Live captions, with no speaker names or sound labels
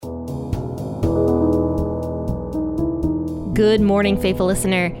Good morning, faithful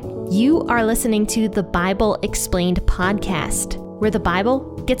listener. You are listening to the Bible Explained podcast, where the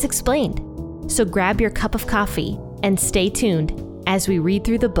Bible gets explained. So grab your cup of coffee and stay tuned as we read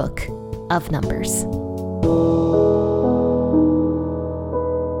through the book of Numbers.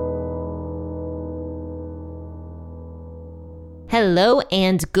 Hello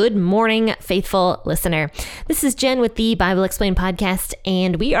and good morning, faithful listener. This is Jen with the Bible Explained podcast,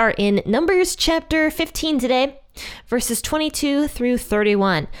 and we are in Numbers chapter 15 today, verses 22 through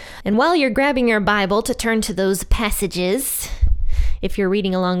 31. And while you're grabbing your Bible to turn to those passages, if you're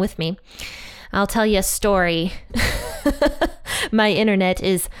reading along with me, I'll tell you a story. My internet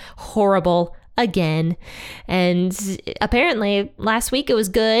is horrible again. And apparently last week it was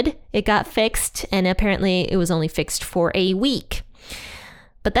good. It got fixed, and apparently it was only fixed for a week.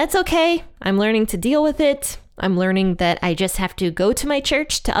 But that's okay. I'm learning to deal with it. I'm learning that I just have to go to my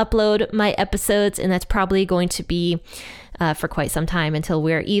church to upload my episodes, and that's probably going to be for quite some time until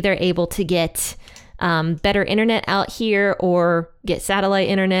we're either able to get better internet out here or get satellite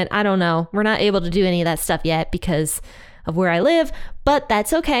internet. I don't know. We're not able to do any of that stuff yet because of where I live, but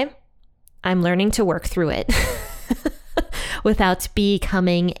that's okay. I'm learning to work through it without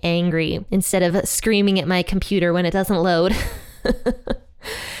becoming angry instead of screaming at my computer when it doesn't load.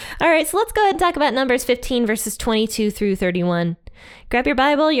 All right, so let's go ahead and talk about Numbers 15, verses 22 through 31. Grab your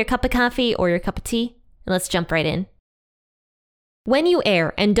Bible, your cup of coffee, or your cup of tea, and let's jump right in. When you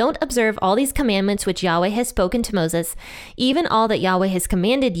err and don't observe all these commandments which Yahweh has spoken to Moses, even all that Yahweh has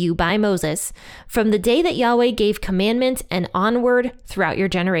commanded you by Moses, from the day that Yahweh gave commandment and onward throughout your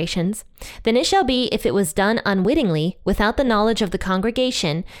generations, then it shall be, if it was done unwittingly, without the knowledge of the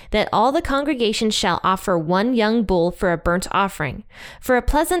congregation, that all the congregation shall offer one young bull for a burnt offering, for a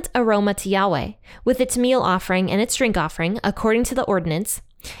pleasant aroma to Yahweh, with its meal offering and its drink offering, according to the ordinance,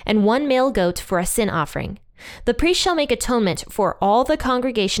 and one male goat for a sin offering. The priest shall make atonement for all the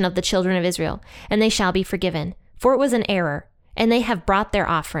congregation of the children of Israel, and they shall be forgiven, for it was an error, and they have brought their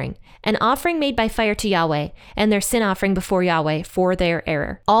offering, an offering made by fire to Yahweh, and their sin offering before Yahweh for their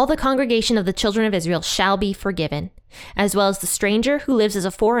error. All the congregation of the children of Israel shall be forgiven, as well as the stranger who lives as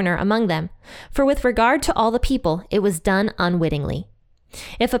a foreigner among them, for with regard to all the people it was done unwittingly.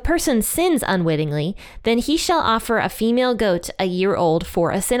 If a person sins unwittingly, then he shall offer a female goat a year old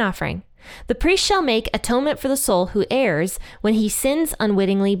for a sin offering. The priest shall make atonement for the soul who errs when he sins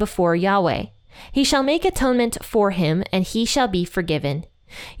unwittingly before Yahweh. He shall make atonement for him, and he shall be forgiven.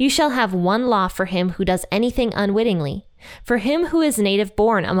 You shall have one law for him who does anything unwittingly, for him who is native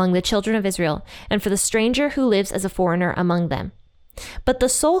born among the children of Israel, and for the stranger who lives as a foreigner among them. But the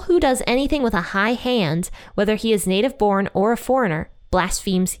soul who does anything with a high hand, whether he is native born or a foreigner,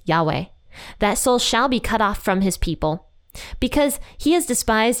 blasphemes Yahweh. That soul shall be cut off from his people. Because he has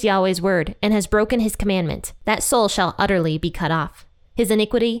despised Yahweh's word and has broken his commandment, that soul shall utterly be cut off. His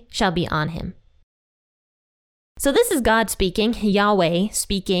iniquity shall be on him. So this is God speaking, Yahweh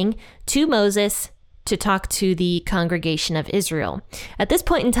speaking to Moses to talk to the congregation of Israel. At this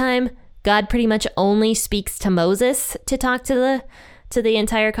point in time, God pretty much only speaks to Moses to talk to the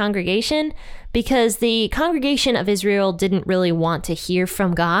entire congregation, because the congregation of Israel didn't really want to hear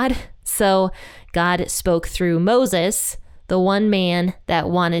from God. So God spoke through Moses, the one man that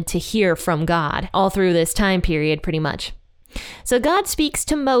wanted to hear from God, all through this time period, pretty much. So God speaks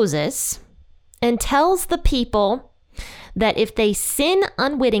to Moses and tells the people that if they sin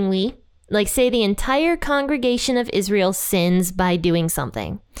unwittingly, like say the entire congregation of Israel sins by doing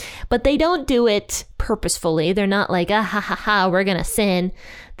something, but they don't do it purposefully. They're not like, we're going to sin.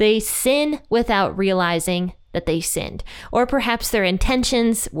 They sin without realizing that they sinned. Or perhaps their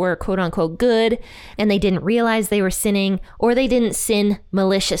intentions were quote unquote good and they didn't realize they were sinning, or they didn't sin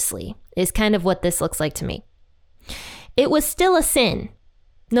maliciously, is kind of what this looks like to me. It was still a sin.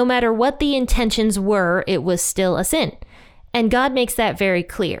 No matter what the intentions were, it was still a sin. And God makes that very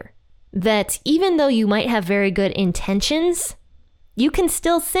clear, that even though you might have very good intentions, you can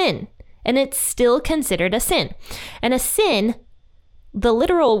still sin, and it's still considered a sin. And a sin, the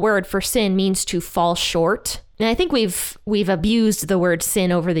literal word for sin, means to fall short. And I think we've abused the word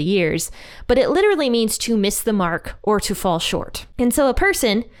sin over the years, but it literally means to miss the mark or to fall short. And so a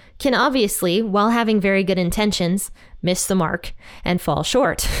person can obviously, while having very good intentions, miss the mark and fall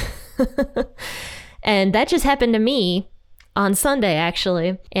short. And that just happened to me on Sunday,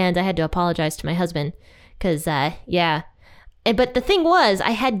 actually. And I had to apologize to my husband because, But the thing was,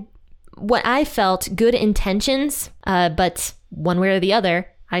 I had what I felt good intentions, but one way or the other,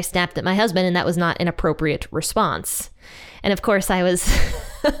 I snapped at my husband, and that was not an appropriate response. And of course, I was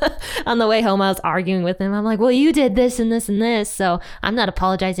on the way home, I was arguing with him. I'm like, well, you did this and this and this, so I'm not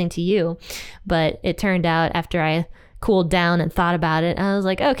apologizing to you. But it turned out after I cooled down and thought about it, I was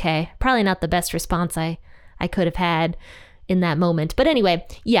like, okay, probably not the best response I could have had in that moment. But anyway,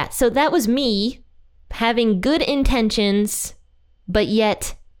 yeah, so that was me having good intentions, but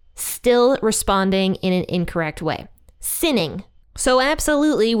yet still responding in an incorrect way. Sinning. So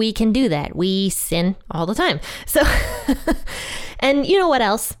absolutely, we can do that. We sin all the time. So, and you know what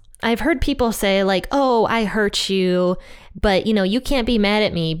else? I've heard people say like, oh, I hurt you, but you can't be mad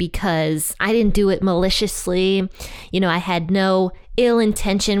at me because I didn't do it maliciously. I had no ill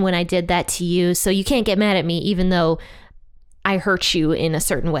intention when I did that to you. So you can't get mad at me even though I hurt you in a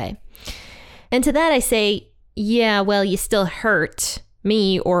certain way. And to that I say, yeah, well, you still hurt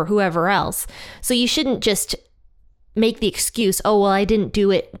me or whoever else. So you shouldn't just make the excuse, oh, well, I didn't do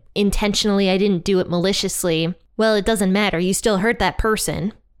it intentionally. I didn't do it maliciously. Well, it doesn't matter. You still hurt that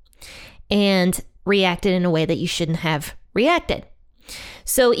person and reacted in a way that you shouldn't have reacted.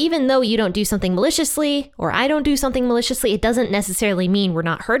 So even though you don't do something maliciously or I don't do something maliciously, it doesn't necessarily mean we're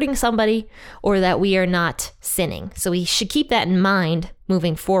not hurting somebody or that we are not sinning. So we should keep that in mind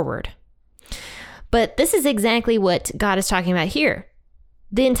moving forward. But this is exactly what God is talking about here.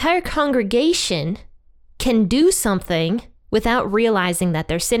 The entire congregation can do something without realizing that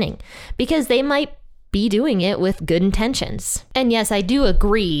they're sinning because they might be doing it with good intentions. And yes, I do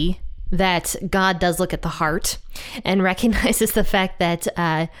agree that God does look at the heart and recognizes the fact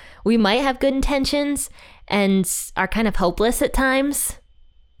that we might have good intentions and are kind of hopeless at times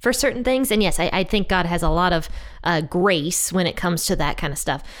for certain things. And yes, I think God has a lot of grace when it comes to that kind of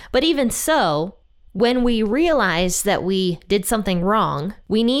stuff. But even so, when we realize that we did something wrong,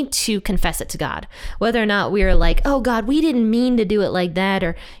 we need to confess it to God. Whether or not we're like, oh God, we didn't mean to do it like that,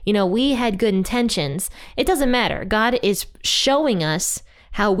 or, we had good intentions. It doesn't matter. God is showing us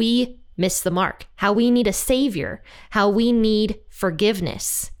how we miss the mark, how we need a savior, how we need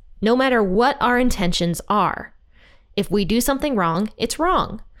forgiveness, no matter what our intentions are. If we do something wrong, it's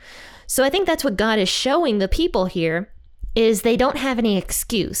wrong. So I think that's what God is showing the people here, is they don't have any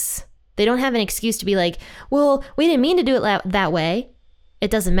excuse. They don't have an excuse to be like, well, we didn't mean to do it that way. It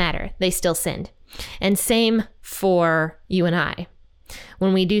doesn't matter. They still sinned. And same for you and I.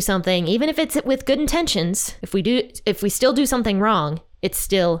 When we do something, even if it's with good intentions, if we still do something wrong, it's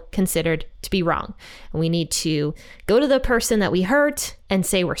still considered to be wrong. And we need to go to the person that we hurt and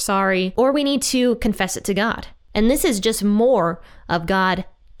say we're sorry, or we need to confess it to God. And this is just more of God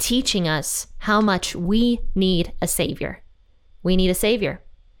teaching us how much we need a savior. We need a savior.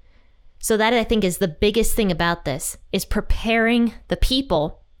 So that, I think, is the biggest thing about this, is preparing the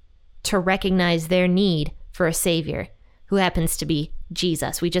people to recognize their need for a savior, who happens to be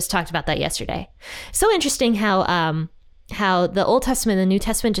Jesus. We just talked about that yesterday. So interesting how the Old Testament and the New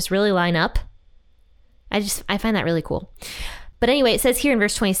Testament just really line up. I find that really cool. But anyway, it says here in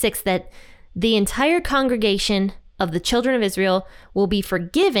verse 26 that the entire congregation of the children of Israel will be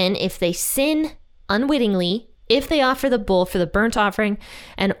forgiven if they sin unwittingly, if they offer the bull for the burnt offering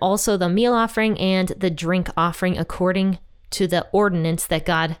and also the meal offering and the drink offering according to the ordinance that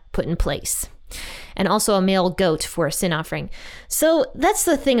God put in place, and also a male goat for a sin offering. So that's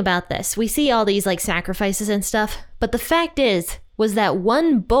the thing about this. We see all these like sacrifices and stuff, but the fact was that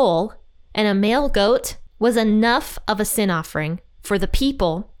one bull and a male goat was enough of a sin offering for the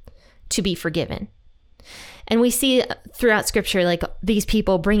people to be forgiven. And we see throughout scripture, like these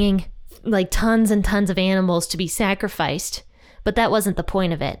people bringing like tons and tons of animals to be sacrificed, but that wasn't the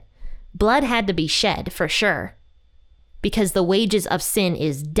point of it. Blood had to be shed for sure, because the wages of sin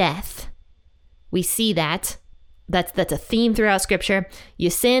is death. We see that. That's a theme throughout scripture. You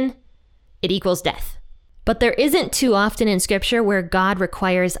sin, it equals death. But there isn't too often in scripture where God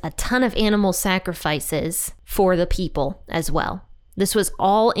requires a ton of animal sacrifices for the people as well. This was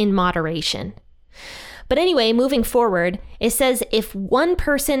all in moderation. But anyway, moving forward, it says if one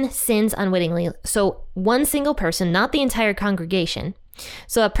person sins unwittingly, so one single person, not the entire congregation.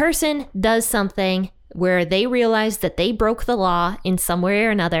 So a person does something where they realize that they broke the law in some way or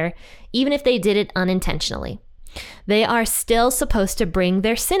another, even if they did it unintentionally. They are still supposed to bring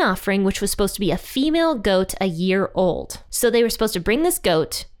their sin offering, which was supposed to be a female goat a year old. So they were supposed to bring this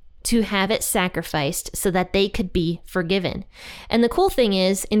goat to have it sacrificed so that they could be forgiven. And the cool thing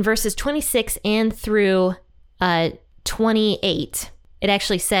is, in verses 26 and through 28, it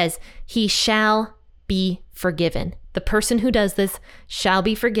actually says, he shall be forgiven. The person who does this shall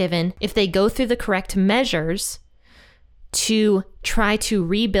be forgiven if they go through the correct measures to try to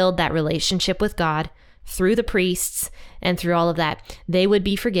rebuild that relationship with God through the priests and through all of that. They would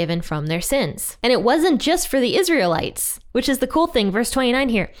be forgiven from their sins. And it wasn't just for the Israelites, which is the cool thing. Verse 29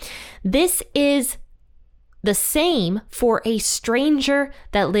 here. This is the same for a stranger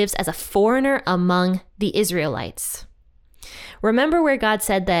that lives as a foreigner among the Israelites. Remember where God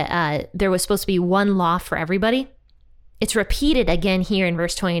said that there was supposed to be one law for everybody? It's repeated again here in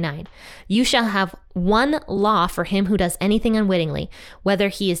verse 29. You shall have one law for him who does anything unwittingly, whether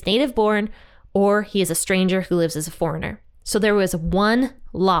he is native born or he is a stranger who lives as a foreigner. So there was one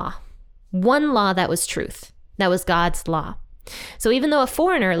law that was truth. That was God's law. So even though a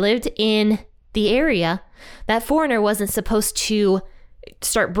foreigner lived in the area, that foreigner wasn't supposed to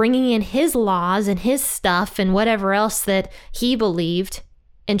start bringing in his laws and his stuff and whatever else that he believed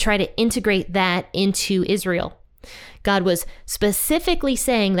and try to integrate that into Israel. God was specifically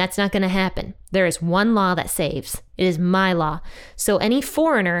saying that's not going to happen. There is one law that saves. It is my law. So any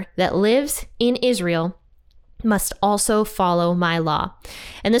foreigner that lives in Israel must also follow my law.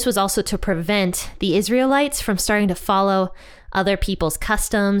 And this was also to prevent the Israelites from starting to follow other people's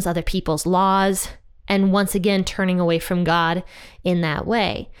customs, other people's laws, and once again turning away from God in that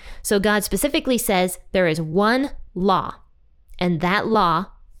way. So God specifically says there is one law, and that law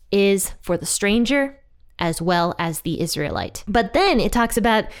is for the stranger as well as the Israelite. But then it talks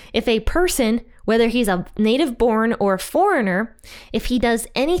about if a person, whether he's a native born or a foreigner, if he does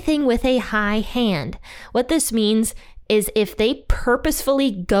anything with a high hand. What this means is if they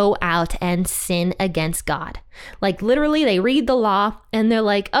purposefully go out and sin against God. Like literally they read the law and they're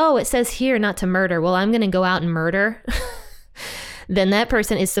like, oh, it says here not to murder. Well, I'm going to go out and murder. Then that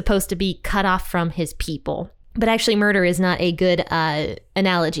person is supposed to be cut off from his people. But actually, murder is not a good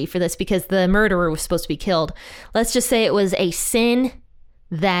analogy for this because the murderer was supposed to be killed. Let's just say it was a sin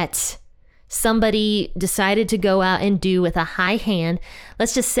that somebody decided to go out and do with a high hand.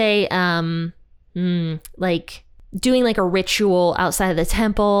 Let's just say like doing like a ritual outside of the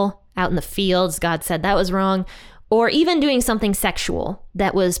temple, out in the fields. God said that was wrong. Or even doing something sexual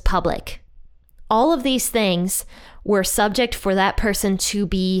that was public. All of these things were subject for that person to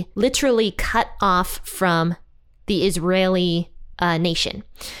be literally cut off from the Israeli nation.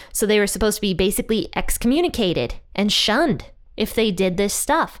 So they were supposed to be basically excommunicated and shunned if they did this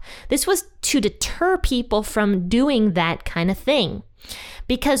stuff. This was to deter people from doing that kind of thing.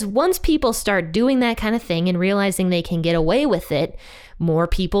 Because once people start doing that kind of thing and realizing they can get away with it, more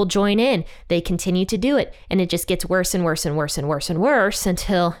people join in. They continue to do it. And it just gets worse and worse and worse and worse and worse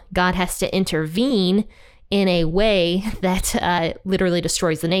until God has to intervene in a way that literally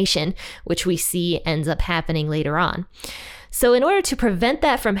destroys the nation, which we see ends up happening later on. So in order to prevent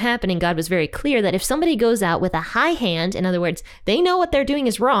that from happening, God was very clear that if somebody goes out with a high hand, in other words, they know what they're doing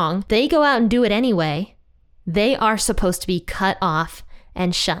is wrong, they go out and do it anyway, they are supposed to be cut off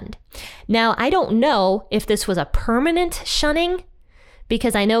and shunned. Now, I don't know if this was a permanent shunning,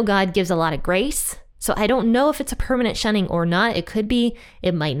 because I know God gives a lot of grace. So I don't know if it's a permanent shunning or not. It could be,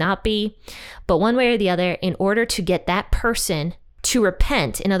 it might not be. But one way or the other, in order to get that person to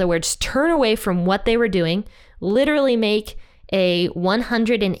repent, in other words, turn away from what they were doing, literally make a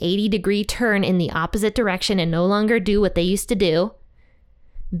 180-degree turn in the opposite direction and no longer do what they used to do,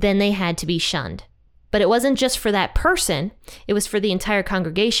 then they had to be shunned. But it wasn't just for that person, it was for the entire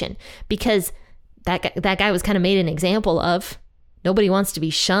congregation, because that guy was kind of made an example of. Nobody wants to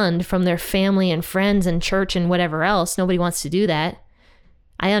be shunned from their family and friends and church and whatever else. Nobody wants to do that.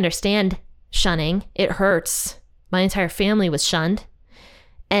 I understand shunning. It hurts. My entire family was shunned,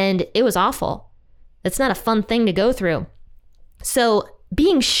 and it was awful. It's not a fun thing to go through. So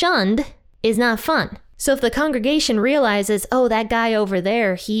being shunned is not fun. So if the congregation realizes, oh, that guy over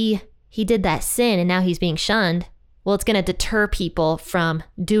there, he did that sin and now he's being shunned, well, it's going to deter people from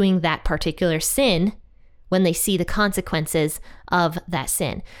doing that particular sin when they see the consequences of that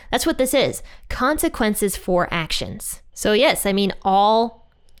sin. That's what this is. Consequences for actions. So yes, I mean, all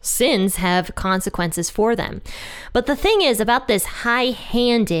sins have consequences for them. But the thing is about this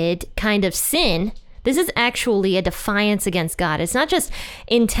high-handed kind of sin, this is actually a defiance against God. It's not just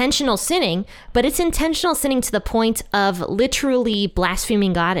intentional sinning, but it's intentional sinning to the point of literally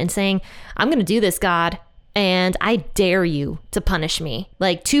blaspheming God and saying, I'm going to do this, God, and I dare you to punish me.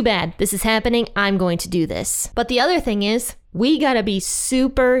 Like, too bad. This is happening. I'm going to do this. But the other thing is, we got to be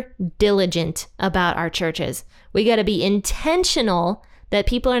super diligent about our churches. We got to be intentional that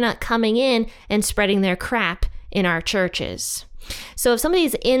people are not coming in and spreading their crap in our churches. So if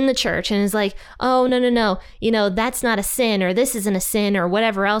somebody's in the church and is like, oh, no, that's not a sin, or this isn't a sin, or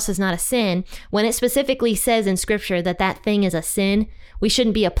whatever else is not a sin, when it specifically says in scripture that that thing is a sin, we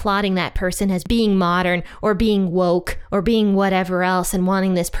shouldn't be applauding that person as being modern or being woke or being whatever else and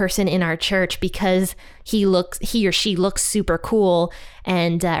wanting this person in our church because he or she looks super cool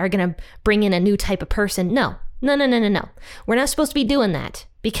and are going to bring in a new type of person. No. We're not supposed to be doing that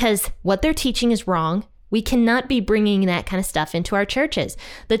because what they're teaching is wrong. We cannot be bringing that kind of stuff into our churches.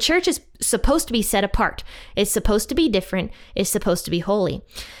 The church is supposed to be set apart. It's supposed to be different. It's supposed to be holy.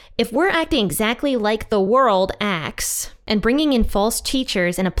 If we're acting exactly like the world acts and bringing in false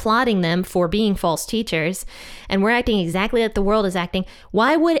teachers and applauding them for being false teachers, and we're acting exactly like the world is acting,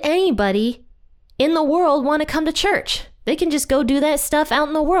 why would anybody in the world want to come to church? They can just go do that stuff out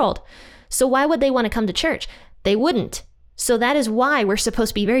in the world. So why would they want to come to church? They wouldn't. So that is why we're supposed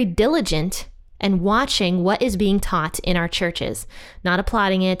to be very diligent and watching what is being taught in our churches, not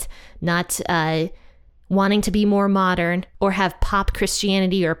applauding it, not wanting to be more modern or have pop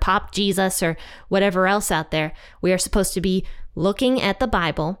Christianity or pop Jesus or whatever else out there. We are supposed to be looking at the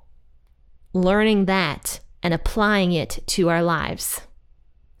Bible, learning that, and applying it to our lives.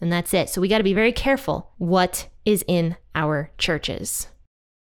 And that's it. So we got to be very careful what is in our churches.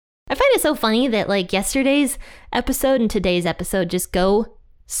 I find it so funny that like yesterday's episode and today's episode just go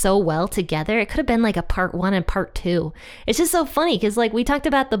so well together. It could have been like a part 1 and part 2. It's just so funny because like we talked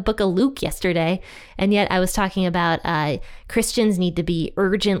about the book of Luke yesterday, and yet I was talking about Christians need to be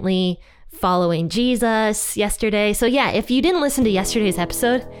urgently following Jesus yesterday. So yeah, if you didn't listen to yesterday's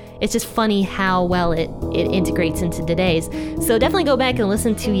episode, it's just funny how well it integrates into today's. So definitely go back and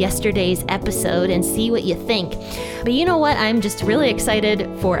listen to yesterday's episode and see what you think. But you know what? I'm just really excited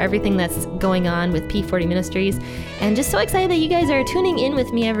for everything that's going on with P40 Ministries, and just so excited that you guys are tuning in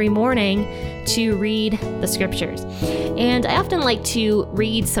with me every morning to read the scriptures. And I often like to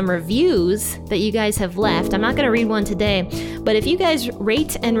read some reviews that you guys have left. I'm not going to read one today, but if you guys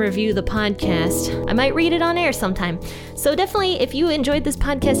rate and review the podcast, I might read it on air sometime. So definitely, if you enjoyed this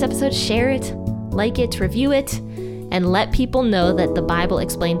podcast episode, share it, like it, review it, and let people know that the Bible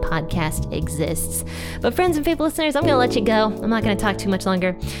Explained podcast exists. But friends and faithful listeners, I'm going to let you go. I'm not going to talk too much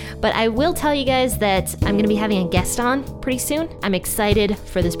longer, but I will tell you guys that I'm going to be having a guest on pretty soon. I'm excited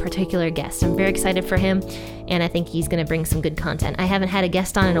for this particular guest. I'm very excited for him, and I think he's going to bring some good content. I haven't had a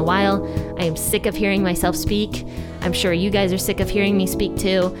guest on in a while. I am sick of hearing myself speak. I'm sure you guys are sick of hearing me speak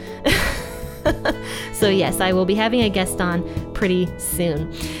too. So yes, I will be having a guest on pretty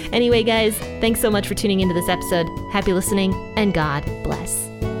soon. Anyway, guys, thanks so much for tuning into this episode. Happy listening, and God bless.